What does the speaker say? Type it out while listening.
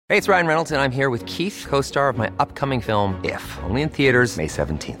Hey, it's Ryan Reynolds, and I'm here with Keith, co-star of my upcoming film, If, only in theaters May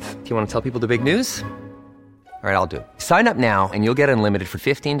 17th. Do you want to tell people the big news? All right, I'll do it. Sign up now and you'll get unlimited for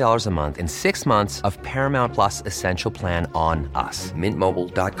 $15 a month and 6 months of Paramount Plus Essential Plan on us.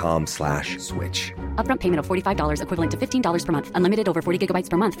 MintMobile.com/switch. Upfront payment of $45 equivalent to $15 per month. Unlimited over 40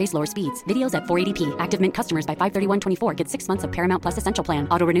 gigabytes per month. Face lower speeds. Videos at 480p. Active Mint customers by 531.24 get 6 months of Paramount Plus Essential Plan.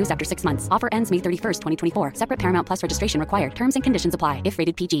 Auto renews after 6 months. Offer ends May 31st, 2024. Separate Paramount Plus registration required. Terms and conditions apply if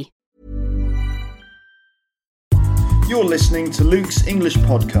rated PG. You're listening to Luke's English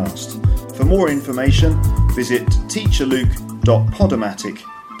Podcast. For more information, visit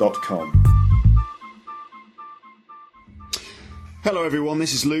teacherluke.podomatic.com. Hello everyone,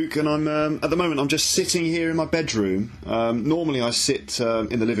 this is Luke, and I'm at the moment I'm just sitting here in my bedroom. Normally I sit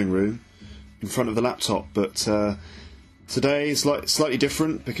in the living room in front of the laptop, but today is slightly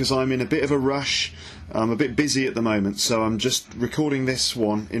different because I'm in a bit of a rush. I'm a bit busy at the moment, so I'm just recording this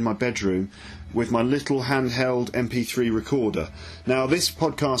one in my bedroom with my little handheld MP3 recorder. Now, this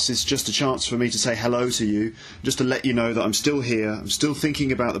podcast is just a chance for me to say hello to you, just to let you know that I'm still here, I'm still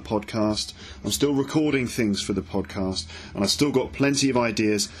thinking about the podcast, I'm still recording things for the podcast, and I've still got plenty of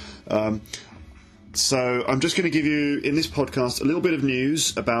ideas. So I'm just going to give you, in this podcast, a little bit of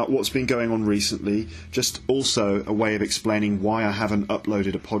news about what's been going on recently, just also a way of explaining why I haven't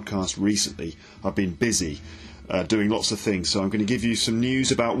uploaded a podcast recently. I've been busy doing lots of things, so I'm going to give you some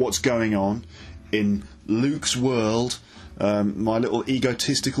news about what's going on in Luke's world, my little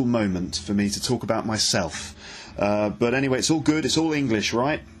egotistical moment for me to talk about myself. But anyway, it's all good, it's all English,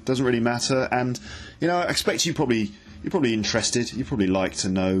 right? Doesn't really matter, and, you know, I expect you're probably interested, you probably like to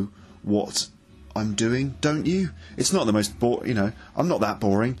know what I'm doing, don't you? It's not the most I'm not that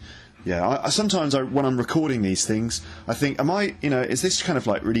boring. Yeah, I sometimes when I'm recording these things, I think, is this kind of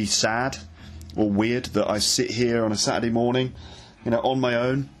like really sad or weird that I sit here on a Saturday morning, on my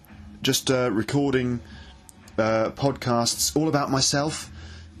own, just recording podcasts all about myself?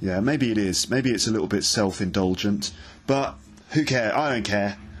 Yeah, maybe it is. Maybe it's a little bit self-indulgent, but who cares? I don't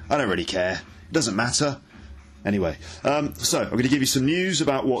care. I don't really care. It doesn't matter. Anyway, so I'm going to give you some news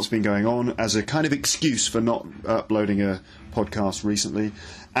about what's been going on as a kind of excuse for not uploading a podcast recently.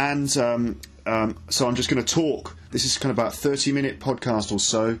 And so I'm just going to talk. This is kind of about a 30-minute podcast or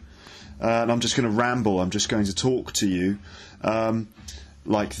so. And I'm just going to ramble. I'm just going to talk to you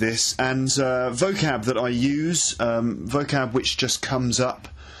like this. And vocab that I use, vocab which just comes up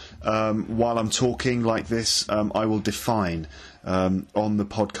while I'm talking like this, I will define on the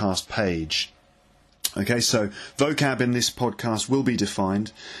podcast page. Okay, so vocab in this podcast will be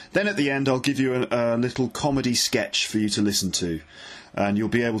defined. Then at the end I'll give you a little comedy sketch for you to listen to. And you'll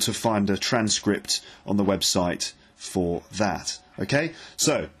be able to find a transcript on the website for that. Okay,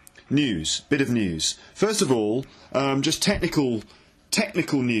 so bit of news. First of all, just technical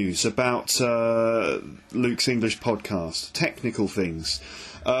news about Luke's English Podcast. Technical things.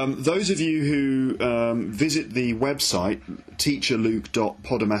 Those of you who visit the website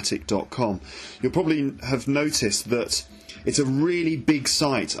teacherluke.podomatic.com, you'll probably have noticed that it's a really big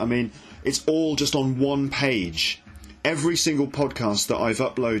site. I mean, it's all just on one page. Every single podcast that I've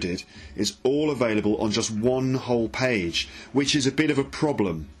uploaded is all available on just one whole page, which is a bit of a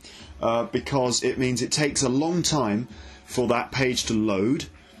problem because it means it takes a long time for that page to load,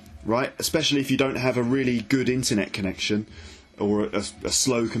 right? Especially if you don't have a really good internet connection or a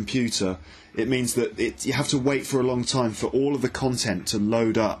slow computer. It means that you have to wait for a long time for all of the content to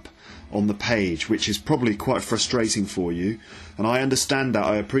load up on the page, which is probably quite frustrating for you, and I understand that,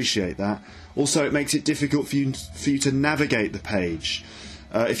 I appreciate that. Also, it makes it difficult for you to navigate the page.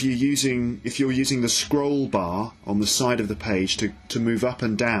 If you're using the scroll bar on the side of the page to move up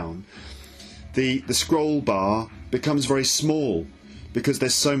and down, the scroll bar becomes very small because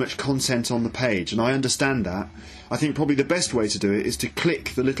there's so much content on the page, and I understand that. I think probably the best way to do it is to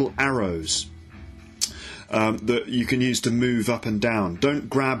click the little arrows that you can use to move up and down.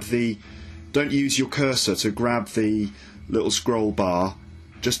 Don't use your cursor to grab the little scroll bar.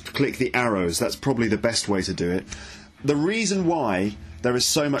 Just click the arrows. That's probably the best way to do it. The reason why there is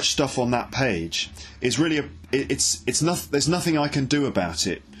so much stuff on that page is really there's nothing I can do about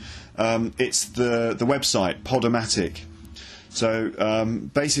it. It's the website Podomatic. So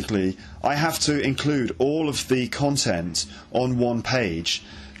basically, I have to include all of the content on one page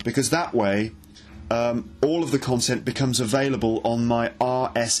because that way all of the content becomes available on my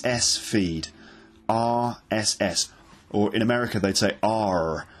RSS feed. RSS. Or in America they'd say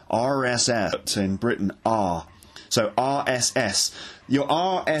R. RSS. In Britain, R. So RSS. Your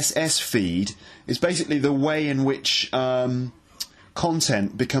RSS feed is basically the way in which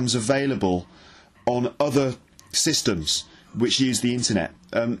content becomes available on other systems. which use the internet.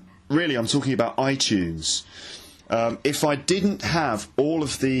 Really, I'm talking about iTunes. If I didn't have all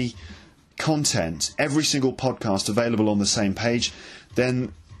of the content, every single podcast available on the same page,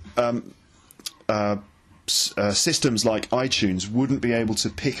 then systems like iTunes wouldn't be able to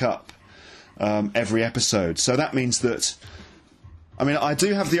pick up every episode. So that means that, I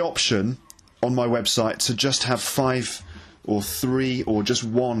do have the option on my website to just have 5 or 3 or just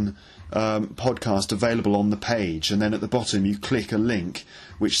one podcast available on the page, and then at the bottom you click a link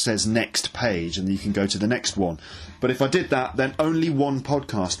which says next page, and you can go to the next one. But if I did that, then only one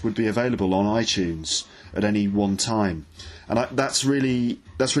podcast would be available on iTunes at any one time, and that's really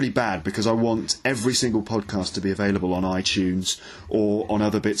bad, because I want every single podcast to be available on iTunes or on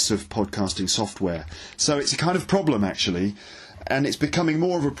other bits of podcasting software. So it's a kind of problem, actually, and it's becoming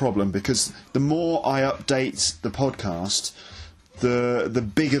more of a problem, because the more I update the podcast,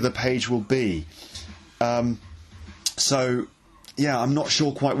 the bigger the page will be. So, yeah, I'm not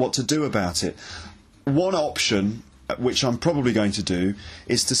sure quite what to do about it. One option, which I'm probably going to do,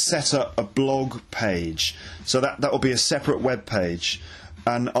 is to set up a blog page. So that will be a separate web page,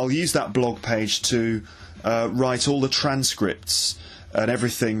 and I'll use that blog page to write all the transcripts and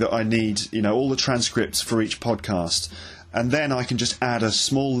everything that I need, all the transcripts for each podcast. And then I can just add a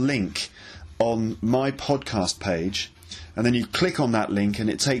small link on my podcast page, and then you click on that link and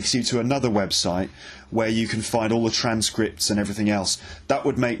it takes you to another website where you can find all the transcripts and everything else. That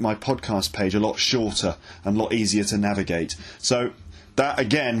would make my podcast page a lot shorter and a lot easier to navigate. So that,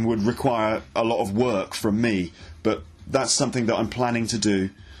 again, would require a lot of work from me, but that's something that I'm planning to do.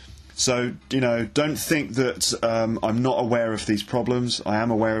 So, don't think that I'm not aware of these problems. I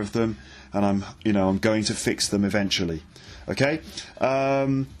am aware of them, and I'm going to fix them eventually. Okay?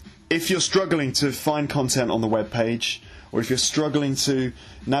 If you're struggling to find content on the web page, or if you're struggling to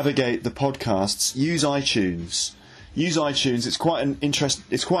navigate the podcasts, use iTunes. Use iTunes.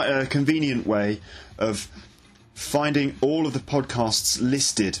 It's quite a convenient way of finding all of the podcasts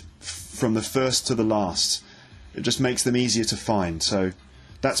listed from the first to the last. It just makes them easier to find. So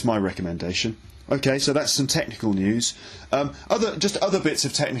that's my recommendation. Okay, so that's some technical news. Other bits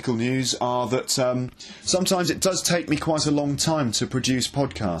of technical news are that sometimes it does take me quite a long time to produce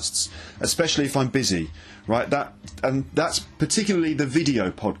podcasts, especially if I'm busy, right? That's particularly the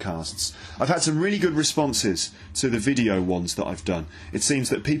video podcasts. I've had some really good responses to the video ones that I've done. It seems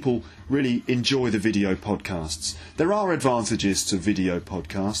that people really enjoy the video podcasts. There are advantages to video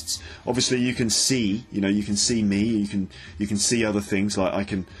podcasts. Obviously, you can see me, you can see other things, like I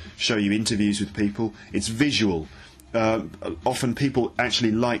can show you interviews with people. It's visual. Often people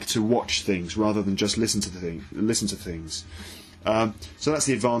actually like to watch things rather than just listen to things. So that's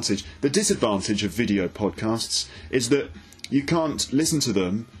the advantage. The disadvantage of video podcasts is that you can't listen to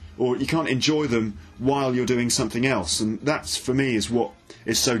them, or you can't enjoy them while you're doing something else, and that's, for me, is what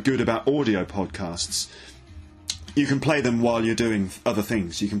is so good about audio podcasts. You can play them while you're doing other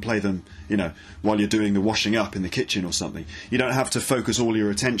things. You can play them, while you're doing the washing up in the kitchen or something. You don't have to focus all your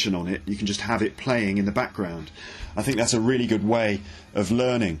attention on it. You can just have it playing in the background. I think that's a really good way of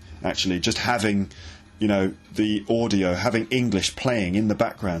learning, actually, just having, the audio, having English playing in the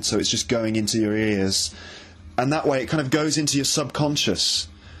background, so it's just going into your ears, and that way it kind of goes into your subconscious,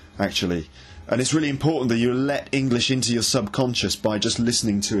 actually. And it's really important that you let English into your subconscious by just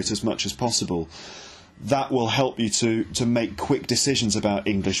listening to it as much as possible. That will help you to make quick decisions about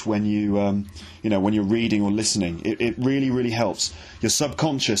English when when you're reading or listening. It really, really helps. Your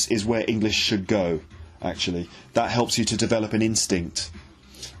subconscious is where English should go, actually. That helps you to develop an instinct.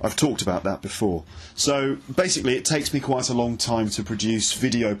 I've talked about that before. So basically it takes me quite a long time to produce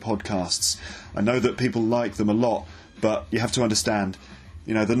video podcasts. I know that people like them a lot, but you have to understand,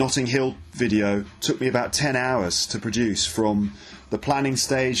 the Notting Hill video took me about 10 hours to produce, from the planning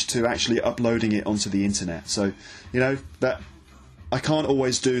stage to actually uploading it onto the internet. So, that I can't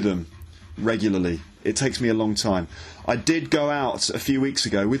always do them regularly. It takes me a long time. I did go out a few weeks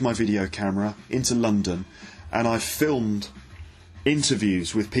ago with my video camera into London, and I filmed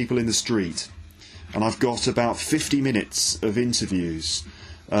interviews with people in the street, and I've got about 50 minutes of interviews.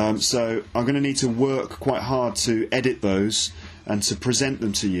 So I'm going to need to work quite hard to edit those and to present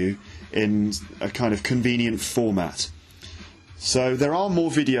them to you in a kind of convenient format. So there are more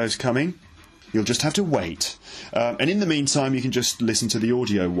videos coming. You'll just have to wait. And in the meantime, you can just listen to the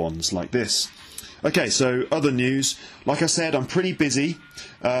audio ones like this. Okay, so other news. Like I said, I'm pretty busy.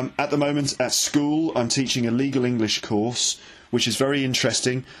 At the moment at school, I'm teaching a legal English course, which is very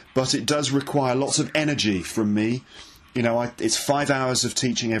interesting, but it does require lots of energy from me. It's 5 hours of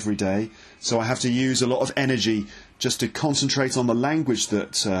teaching every day, so I have to use a lot of energy just to concentrate on the language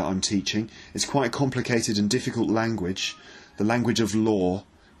that I'm teaching. It's quite a complicated and difficult language, the language of law.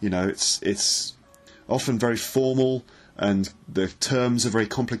 You know, it's often very formal, and the terms are very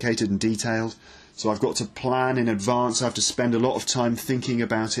complicated and detailed. So I've got to plan in advance. I have to spend a lot of time thinking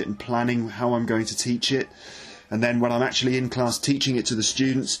about it and planning how I'm going to teach it. And then when I'm actually in class teaching it to the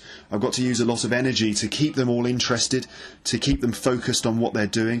students, I've got to use a lot of energy to keep them all interested, to keep them focused on what they're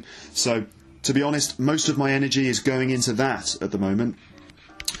doing. So, to be honest, most of my energy is going into that at the moment.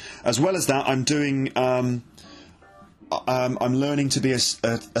 As well as that, I'm doing... I'm learning to be a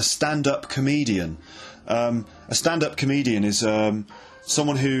stand-up comedian. A stand-up comedian is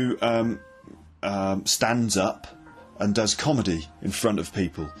someone who stands up and does comedy in front of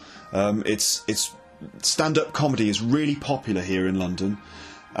people. Stand-up comedy is really popular here in London,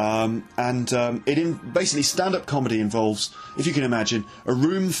 basically stand-up comedy involves, if you can imagine, a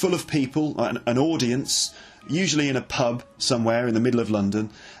room full of people, an audience, usually in a pub somewhere in the middle of London,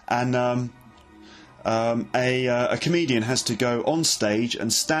 and a comedian has to go on stage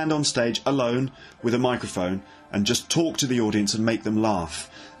and stand on stage alone with a microphone and just talk to the audience and make them laugh.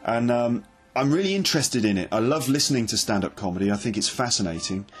 And I'm really interested in it. I love listening to stand-up comedy. I think it's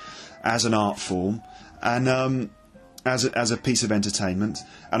fascinating as an art form and as a piece of entertainment.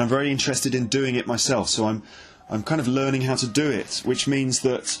 And I'm very interested in doing it myself. So I'm kind of learning how to do it, which means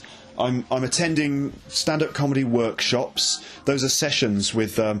that I'm attending stand-up comedy workshops. Those are sessions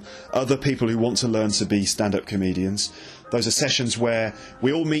with other people who want to learn to be stand-up comedians. Those are sessions where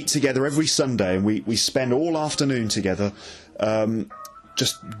we all meet together every Sunday and we spend all afternoon together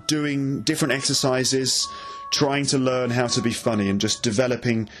just doing different exercises, trying to learn how to be funny and just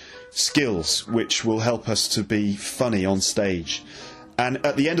developing skills which will help us to be funny on stage. And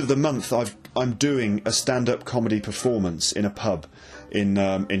at the end of the month, I'm doing a stand-up comedy performance in a pub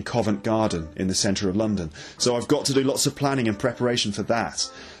in Covent Garden in the centre of London. So I've got to do lots of planning and preparation for that.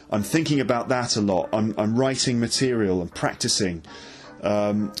 I'm thinking about that a lot. I'm writing material and practising.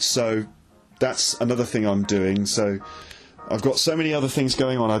 So that's another thing I'm doing. So I've got so many other things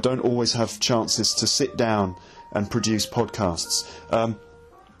going on. I don't always have chances to sit down and produce podcasts.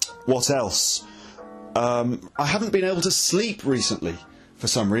 What else? I haven't been able to sleep recently for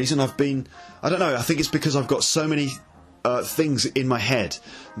some reason. I don't know, I think it's because I've got so many things in my head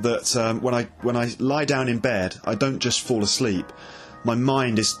that when I lie down in bed, I don't just fall asleep. My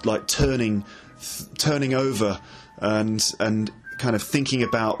mind is like turning over and kind of thinking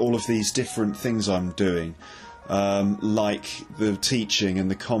about all of these different things I'm doing, like the teaching and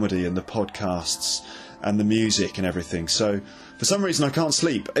the comedy and the podcasts and the music and everything. So for some reason I can't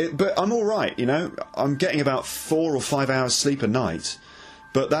sleep, but I'm all right. You know, I'm getting about 4 or 5 hours sleep a night.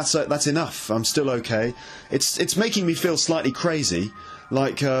 But that's enough. I'm still okay. It's making me feel slightly crazy.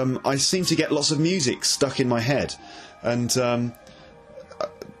 Like I seem to get lots of music stuck in my head, and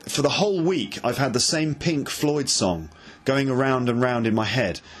for the whole week I've had the same Pink Floyd song going around and round in my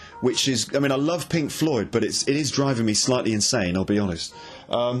head, which is, I mean, I love Pink Floyd, but it is driving me slightly insane. I'll be honest.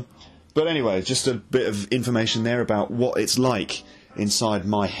 But anyway, just a bit of information there about what it's like inside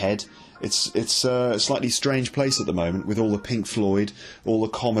my head. It's a slightly strange place at the moment with all the Pink Floyd, all the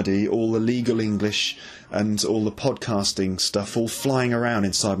comedy, all the legal English and all the podcasting stuff all flying around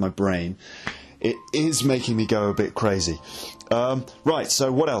inside my brain. It is making me go a bit crazy. Right,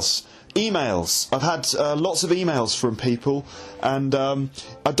 so what else? Emails. I've had lots of emails from people, and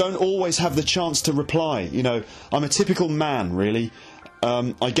I don't always have the chance to reply. You know, I'm a typical man, really.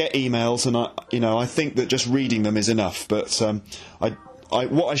 I get emails, and I think that just reading them is enough, but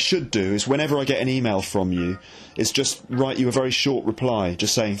what I should do is whenever I get an email from you is just write you a very short reply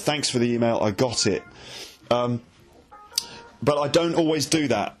just saying thanks for the email, I got it. But I don't always do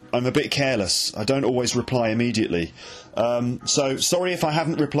that. I'm a bit careless. I don't always reply immediately. So sorry if I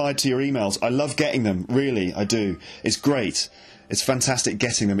haven't replied to your emails. I love getting them, really, I do. It's great. It's fantastic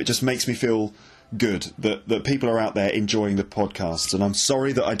getting them. It just makes me feel good that people are out there enjoying the podcasts, and I'm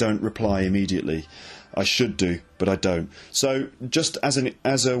sorry that I don't reply immediately. I should do, but I don't. So, just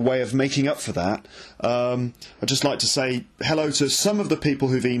as a way of making up for that, I'd just like to say hello to some of the people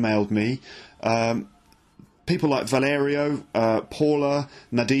who've emailed me. People like Valerio, Paula,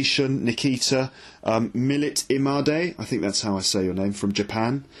 Nadishan, Nikita, Milit Imade, I think that's how I say your name, from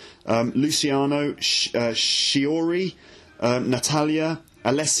Japan, Luciano, Shiori, Natalia,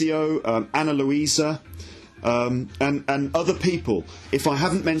 Alessio, Anna Luisa, and other people. If I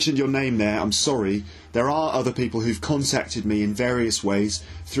haven't mentioned your name there, I'm sorry. There are other people who've contacted me in various ways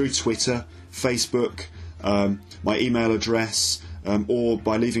through Twitter, Facebook, my email address, or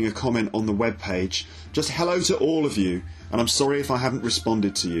by leaving a comment on the webpage. Just hello to all of you, and I'm sorry if I haven't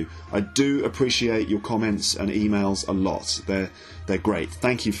responded to you. I do appreciate your comments and emails a lot. They're great.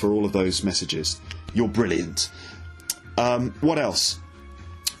 Thank you for all of those messages. You're brilliant. What else?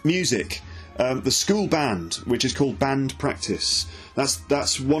 Music. The school band, which is called Band Practice.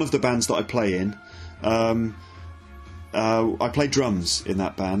 That's one of the bands that I play in. I play drums in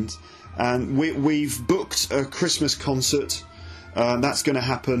that band, and we've booked a Christmas concert. That's going to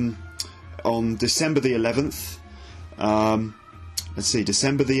happen on December the 11th.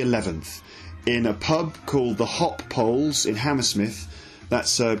 December the 11th, in a pub called the Hop Poles in Hammersmith.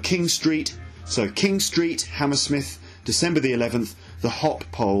 That's King Street. So King Street, Hammersmith, December the 11th, the Hop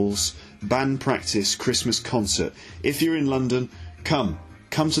Poles Band Practice Christmas concert. If you're in London, come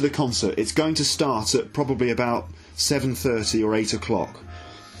to the concert. It's going to start at probably about 7:30 or 8 o'clock.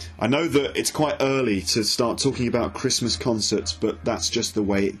 I know that it's quite early to start talking about Christmas concerts, but that's just the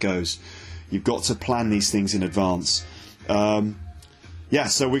way it goes. You've got to plan these things in advance.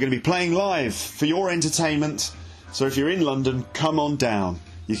 So we're going to be playing live for your entertainment. So if you're in London, come on down.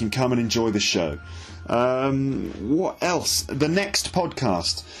 You can come and enjoy the show. What else? The next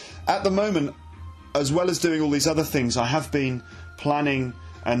podcast. At the moment, as well as doing all these other things, I have been planning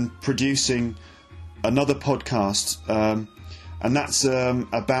and producing another podcast, and that's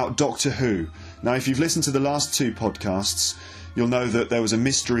about Doctor Who. Now, if you've listened to the last two podcasts, you'll know that there was a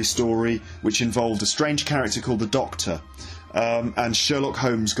mystery story which involved a strange character called the Doctor, and Sherlock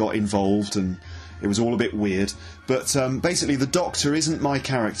Holmes got involved, and it was all a bit weird. But basically, the Doctor isn't my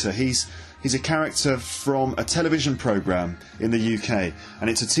character. He's a character from a television programme in the UK, and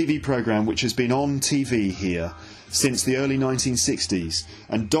it's a TV programme which has been on TV here since the early 1960s.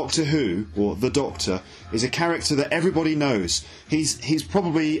 And Doctor Who, or the Doctor, is a character that everybody knows. He's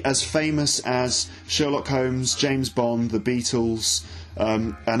probably as famous as Sherlock Holmes, James Bond, the Beatles,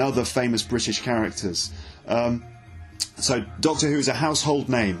 and other famous British characters. So Doctor Who is a household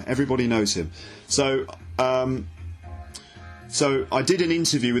name. Everybody knows him. So I did an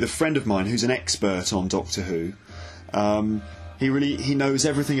interview with a friend of mine who's an expert on Doctor Who. He knows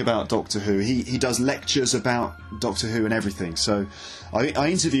everything about Doctor Who. He does lectures about Doctor Who and everything. So I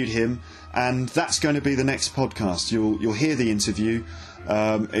interviewed him, and that's going to be the next podcast. You'll hear the interview.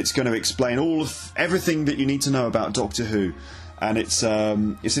 It's going to explain everything that you need to know about Doctor Who. And it's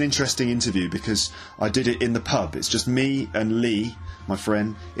an interesting interview because I did it in the pub. It's just me and Lee, my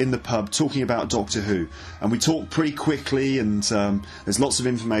friend, in the pub talking about Doctor Who. And we talk pretty quickly, and there's lots of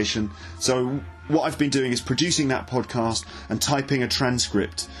information. So what I've been doing is producing that podcast and typing a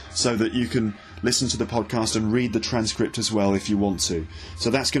transcript so that you can listen to the podcast and read the transcript as well if you want to. So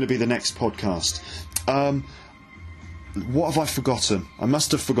that's going to be the next podcast. What have I forgotten? I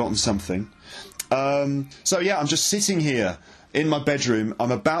must have forgotten something. I'm just sitting here in my bedroom.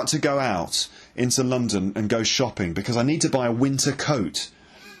 I'm about to go out into London and go shopping because I need to buy a winter coat.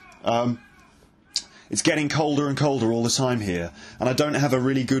 It's getting colder and colder all the time here, and I don't have a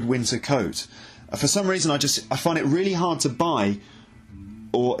really good winter coat. For some reason, I find it really hard to buy,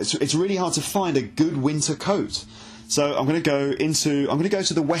 or it's really hard to find a good winter coat. So I'm going to go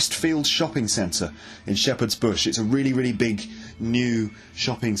to the Westfield shopping centre in Shepherd's Bush. It's a really, really big new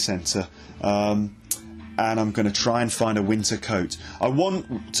shopping centre. And I'm going to try and find a winter coat. I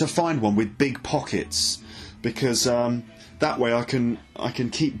want to find one with big pockets because that way I can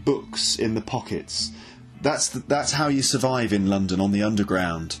keep books in the pockets. That's how you survive in London on the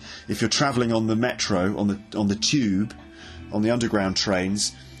Underground. If you're travelling on the metro, on the tube, on the Underground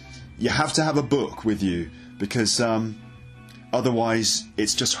trains, you have to have a book with you because otherwise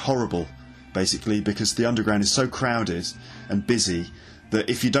it's just horrible, basically, because the Underground is so crowded and busy that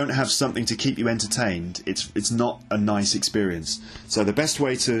if you don't have something to keep you entertained, it's not a nice experience. So the best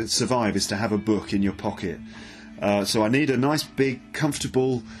way to survive is to have a book in your pocket. So I need a nice, big,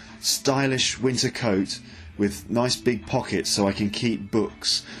 comfortable, stylish winter coat with nice big pockets so I can keep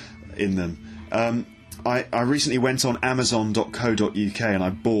books in them. I recently went on Amazon.co.uk and I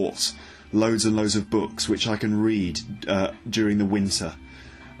bought loads and loads of books which I can read during the winter.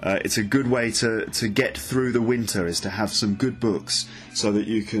 It's a good way to get through the winter, is to have some good books so that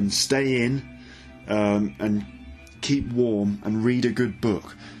you can stay in and keep warm and read a good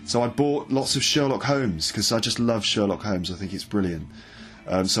book. So I bought lots of Sherlock Holmes because I just love Sherlock Holmes. I think it's brilliant.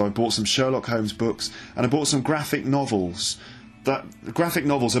 So I bought some Sherlock Holmes books, and I bought some graphic novels. Graphic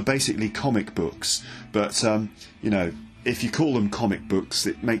novels are basically comic books, but if you call them comic books,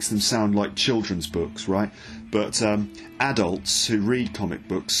 it makes them sound like children's books, right? But adults who read comic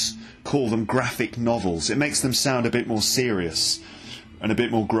books call them graphic novels. It makes them sound a bit more serious and a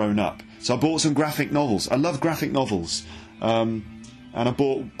bit more grown up. So I bought some graphic novels. I love graphic novels, and I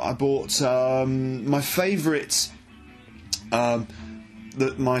bought my favourite.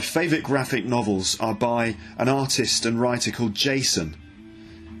 My favourite graphic novels are by an artist and writer called Jason.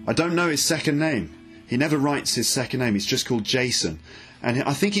 I don't know his second name. He never writes his second name. He's just called Jason. And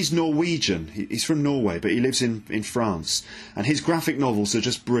I think he's Norwegian. He's from Norway, but he lives in France. And his graphic novels are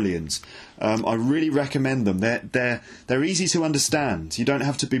just brilliant. I really recommend them. They're easy to understand. You don't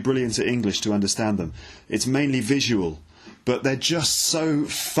have to be brilliant at English to understand them. It's mainly visual, but they're just so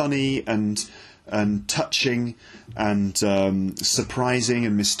funny and touching and surprising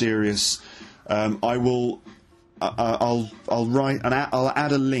and mysterious. I'll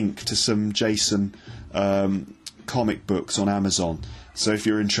add a link to some Jason comic books on Amazon. So if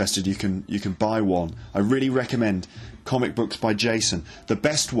you're interested, you can buy one. I really recommend comic books by Jason. The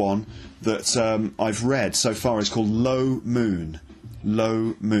best one that I've read so far is called Low Moon.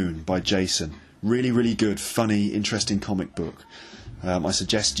 Low Moon by Jason. Really, really good, funny, interesting comic book. I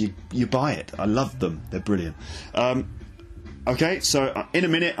suggest you buy it. I love them. They're brilliant. Okay, so in a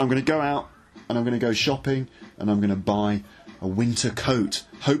minute I'm going to go out and I'm going to go shopping and I'm going to buy a winter coat,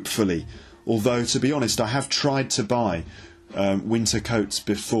 hopefully. Although, to be honest, I have tried to buy winter coats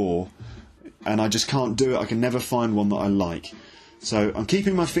before, and I just can't do it. I can never find one that I like. So I'm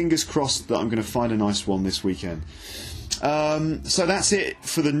keeping my fingers crossed that I'm going to find a nice one this weekend. So that's it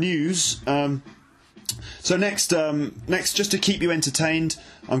for the news. So next, just to keep you entertained,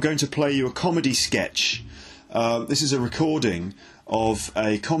 I'm going to play you a comedy sketch. This is a recording of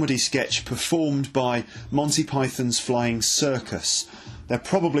a comedy sketch performed by Monty Python's Flying Circus. They're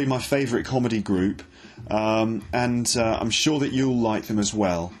probably my favourite comedy group, and I'm sure that you'll like them as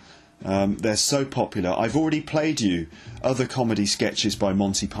well. They're so popular. I've already played you other comedy sketches by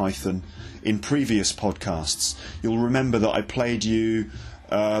Monty Python in previous podcasts. You'll remember that I played you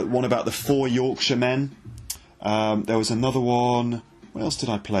one about the 4 Yorkshiremen. There was another one. What else did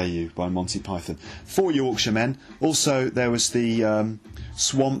I play you by Monty Python? 4 Yorkshiremen. Also, there was the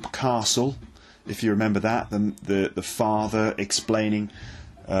Swamp Castle, if you remember that. The father explaining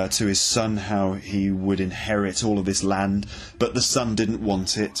to his son how he would inherit all of this land, but the son didn't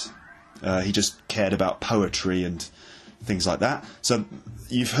want it. He just cared about poetry and things like that. So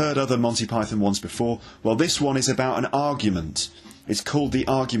you've heard other Monty Python ones before. Well, this one is about an argument. It's called the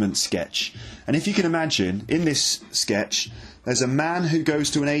Argument Sketch. And if you can imagine, in this sketch, there's a man who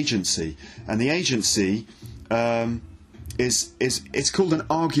goes to an agency, and the agency it's called an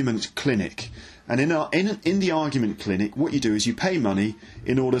argument clinic. And in the argument clinic, what you do is you pay money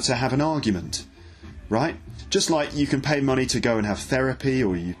in order to have an argument, right? Just like you can pay money to go and have therapy,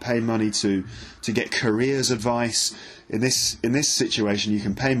 or you pay money to get careers advice. In this situation, you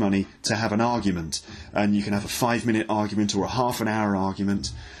can pay money to have an argument, and you can have a 5-minute argument or a half an hour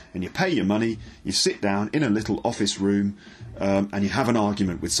argument, and you pay your money, you sit down in a little office room, and you have an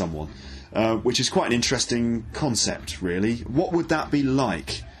argument with someone, which is quite an interesting concept, really. What would that be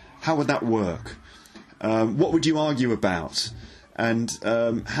like? How would that work? What would you argue about? And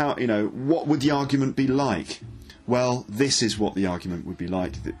what would the argument be like? Well, this is what the argument would be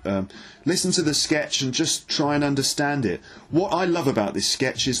like. Listen to the sketch and just try and understand it. What I love about this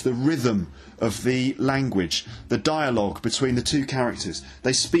sketch is the rhythm of the language, the dialogue between the two characters.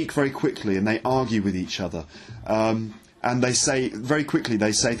 They speak very quickly and they argue with each other. And they say, very quickly,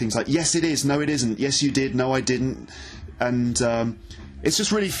 they say things like, yes it is, no it isn't, yes you did, no I didn't. And it's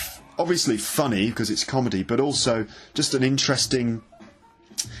just really obviously funny because it's comedy, but also just an interesting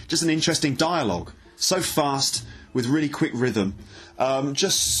dialogue. So fast, with really quick rhythm.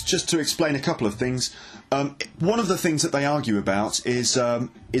 Just to explain a couple of things. One of the things that they argue about is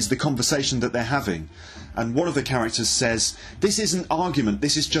the conversation that they're having. And one of the characters says, this isn't argument,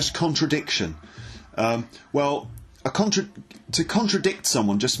 this is just contradiction. To contradict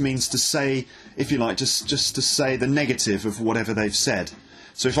someone just means to say, if you like, just to say the negative of whatever they've said.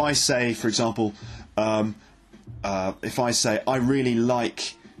 So if I say, for example, if I say, I really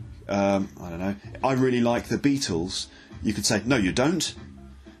like the Beatles, you could say, no you don't.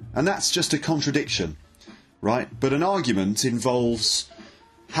 And that's just a contradiction, right? But an argument involves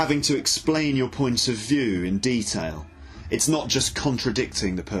having to explain your points of view in detail. It's not just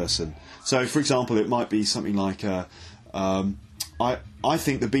contradicting the person. So, for example, it might be something like, I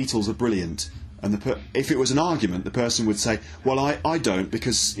think the Beatles are brilliant. And if it was an argument, the person would say, well, I don't,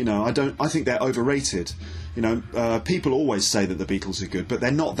 because, I think they're overrated. People always say that the Beatles are good, but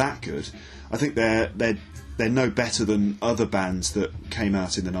they're not that good. I think they're no better than other bands that came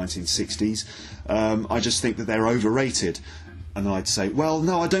out in the 1960s. I just think that they're overrated. And I'd say, well,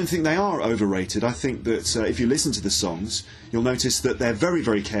 no, I don't think they are overrated. I think that if you listen to the songs, you'll notice that they're very,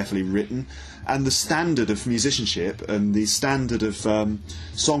 very carefully written, and the standard of musicianship and the standard of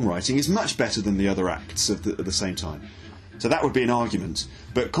songwriting is much better than the other acts at the same time. So that would be an argument.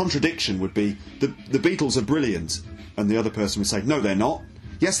 But contradiction would be, the Beatles are brilliant, and the other person would say, no, they're not.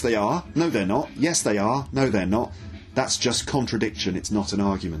 Yes, they are. No, they're not. Yes, they are. No, they're not. That's just contradiction. It's not an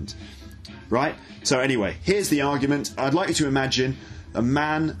argument. Right? So anyway, here's the argument. I'd like you to imagine a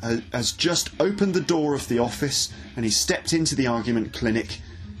man has just opened the door of the office and he stepped into the argument clinic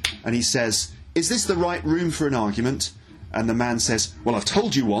and he says, "Is this the right room for an argument?" And the man says, "Well, I've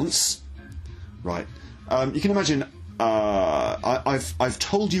told you once." Right. You can imagine, I've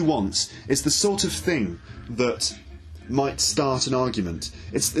told you once. It's the sort of thing that might start an argument.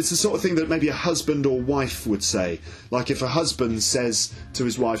 It's the sort of thing that maybe a husband or wife would say. Like if a husband says to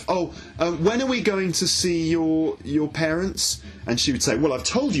his wife, when are we going to see your parents? And she would say, "Well, I've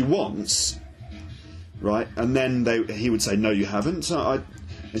told you once." Right? And then he would say, "No, you haven't." And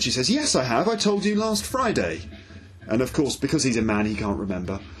she says, "Yes, I have. I told you last Friday." And of course, because he's a man, he can't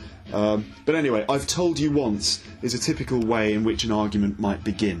remember. But anyway, "I've told you once" is a typical way in which an argument might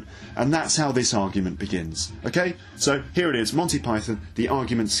begin. And that's how this argument begins. Okay? So here it is, Monty Python, the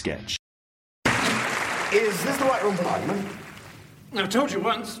argument sketch. Is this the right room for an argument? I've told you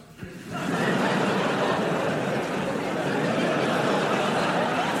once.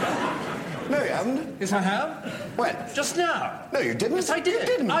 No, you haven't. Yes, I have. When? Just now. No, you didn't. Yes, I did. You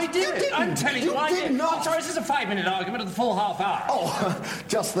didn't. I did. You didn't. I'm telling you, I did did. not. I'm sorry, this is a 5-minute argument of the full half hour. Oh,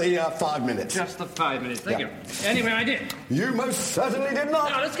 just the 5 minutes. Just the 5 minutes, thank Yeah. you. Anyway, I did. You most certainly did not.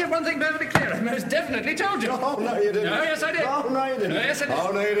 Now, let's get one thing perfectly clear. I most definitely told you. Oh, no, you didn't. No, yes, I did. Oh, no, you didn't. No, yes, I did.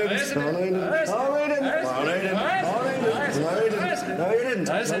 Oh, no, you didn't. No, yes, I did. Oh, no, you didn't. No, yes, I Oh, no, you didn't. did. Oh, no, you didn't. No, yes, Oh, no, you didn't. yes, No, you didn't. yes, No, you didn't.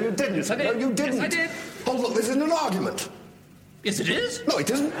 yes, No, you didn't. yes, I did. No, you didn't. Yes, I did. Oh, look, this isn't an argument. Yes, it is. No, it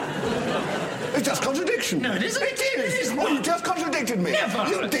isn't. It's just contradiction. No, it isn't. It is. It is Oh, not. you just contradicted me. Never.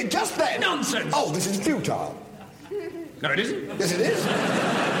 You did just then. Nonsense. Oh, this is futile. No, it isn't. Yes, it is.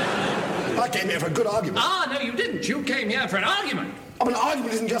 I came here for a good argument. Ah, no, you didn't. You came here for an argument. I mean, an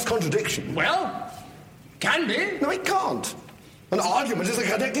argument isn't just contradiction. Well, can be. No, it can't. An argument is a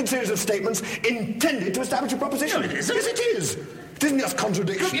connected series of statements intended to establish a proposition. No, it isn't. Yes, it is. It isn't just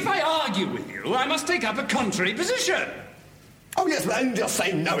contradiction. Look, if I argue with you, I must take up a contrary position. Oh, yes, but then just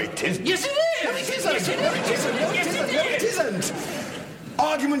say, no, it isn't. Yes, it is. No, it isn't. Yes, it No, it is. isn't. No, it Yes, isn't. it No, it is. isn't.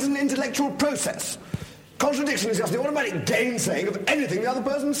 Argument is an intellectual process. Contradiction is just the automatic gainsaying of anything the other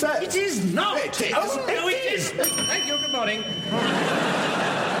person says. It is not. It is. Oh, no, it is. Thank you. Good morning.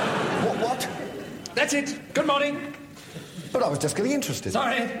 What? That's it. Good morning. But I was just getting interested.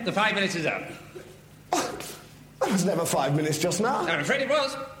 Sorry, the 5 minutes is up. That was never 5 minutes just now. I'm afraid it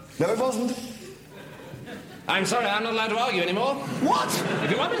was. No, it wasn't. I'm sorry, I'm not allowed to argue anymore. What? If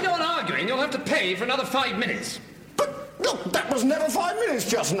you want me to go on arguing, you'll have to pay for another 5 minutes. But, look, that was never 5 minutes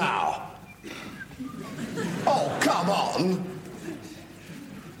just now. Oh, come on.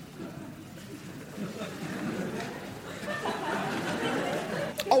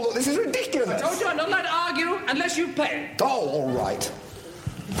 Oh, look, this is ridiculous. I told you I'm not allowed to argue unless you pay. Oh, all right.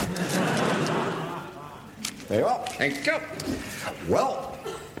 There you are. Thank you. Well,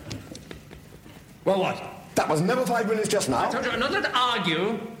 Well, what? that was never 5 minutes just I now. told you I'm not allowed to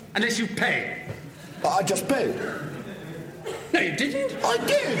argue unless you pay. I just paid. No, you didn't. I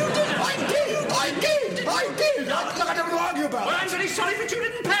did. You did. I did. I did. I did. Look, I don't want to argue about Well, it. I'm very sorry, but you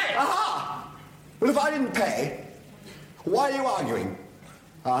didn't pay. Aha! Well, if I didn't pay, why are you arguing?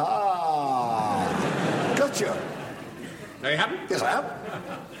 Ah. Gotcha. No, you haven't. Yes, I am.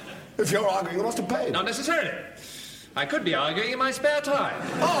 If you're arguing, you must have paid. Not necessarily. I could be arguing in my spare time.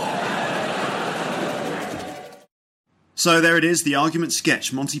 So there it is, the argument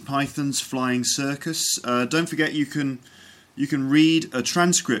sketch, Monty Python's Flying Circus. Don't forget you can read a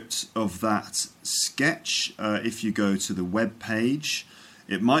transcript of that sketch if you go to the web page.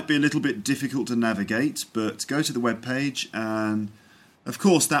 It might be a little bit difficult to navigate, but go to the web page, and of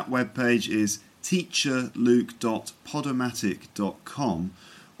course that web page is teacherluke.podomatic.com,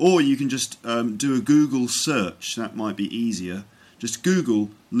 or you can just do a Google search. That might be easier. Just Google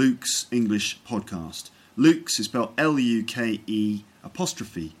Luke's English Podcast. Luke's is spelled Luke_S,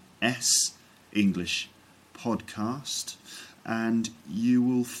 English Podcast, and you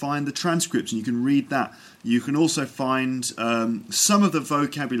will find the transcripts and you can read that. You can also find some of the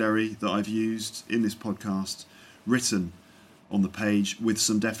vocabulary that I've used in this podcast written on the page with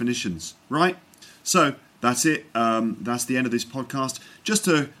some definitions. Right? So that's it. That's the end of this podcast. Just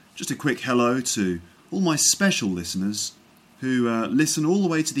a quick hello to all my special listeners who listen all the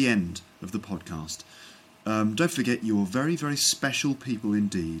way to the end of the podcast. Don't forget, you're very, very special people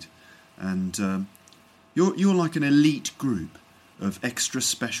indeed, and you're like an elite group of extra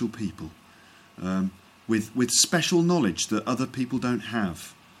special people with special knowledge that other people don't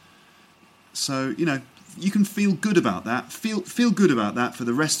have. So you can feel good about that. Feel good about that for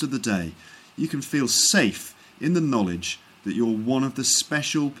the rest of the day. You can feel safe in the knowledge that you're one of the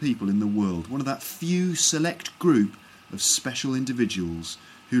special people in the world, one of that few select group of special individuals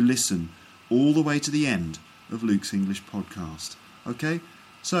who listen all the way to the end of Luke's English podcast. Okay?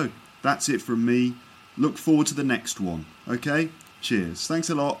 So, that's it from me. Look forward to the next one. Okay? Cheers. Thanks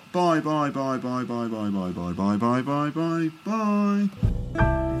a lot. Bye, bye, bye, bye, bye, bye, bye, bye, bye, bye, bye, bye, bye.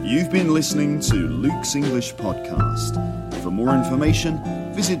 You've been listening to Luke's English Podcast. For more information,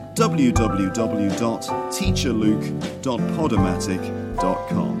 visit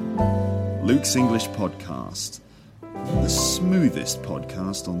www.teacherluke.podomatic.com. Luke's English Podcast. The smoothest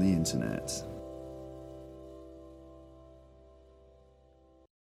podcast on the internet.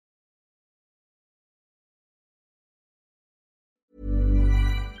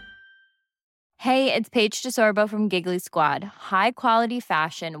 Hey, it's Paige DeSorbo from Giggly Squad. High quality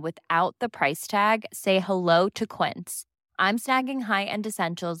fashion without the price tag. Say hello to Quince. I'm snagging high-end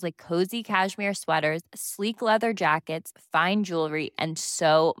essentials like cozy cashmere sweaters, sleek leather jackets, fine jewelry, and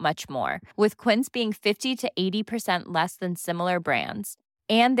so much more. With Quince being 50 to 80% less than similar brands.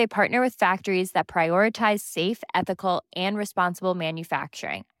 And they partner with factories that prioritize safe, ethical, and responsible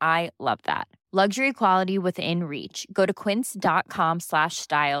manufacturing. I love that. Luxury quality within reach. Go to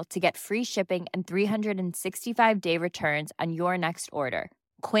quince.com/style to get free shipping and 365-day returns on your next order.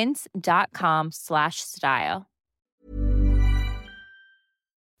 Quince.com/style.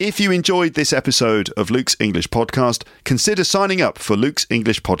 If you enjoyed this episode of Luke's English Podcast, consider signing up for Luke's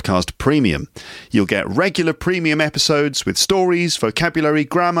English Podcast Premium. You'll get regular premium episodes with stories, vocabulary,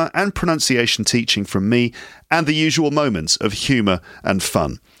 grammar, and pronunciation teaching from me, and the usual moments of humour and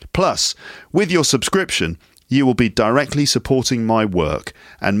fun. Plus, with your subscription, you will be directly supporting my work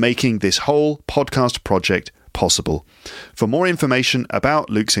and making this whole podcast project possible. For more information about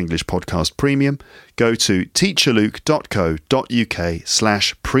Luke's English Podcast Premium, go to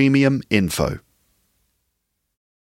teacherluke.co.uk/premium info.